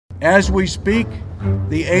As we speak,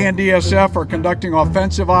 the ANDSF are conducting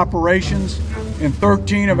offensive operations in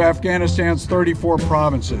 13 of Afghanistan's 34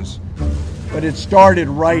 provinces. But it started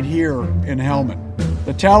right here in Helmand.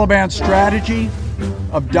 The Taliban strategy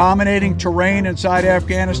of dominating terrain inside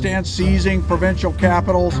Afghanistan, seizing provincial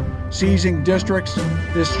capitals, seizing districts,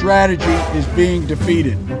 this strategy is being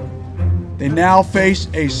defeated. They now face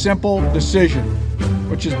a simple decision,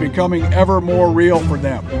 which is becoming ever more real for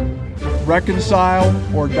them: reconcile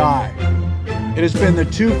or die. It has been the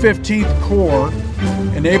 215th Corps,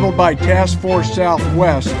 enabled by Task Force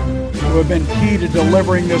Southwest, who have been key to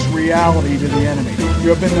delivering this reality to the enemy. You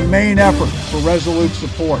have been the main effort for Resolute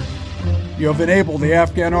support. You have enabled the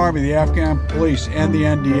Afghan Army, the Afghan police, and the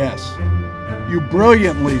NDS. You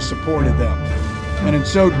brilliantly supported them, and in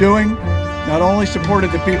so doing, not only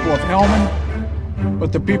supported the people of Helmand,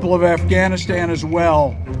 but the people of Afghanistan as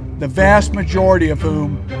well, the vast majority of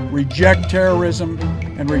whom reject terrorism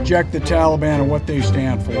and reject the Taliban and what they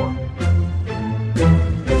stand for.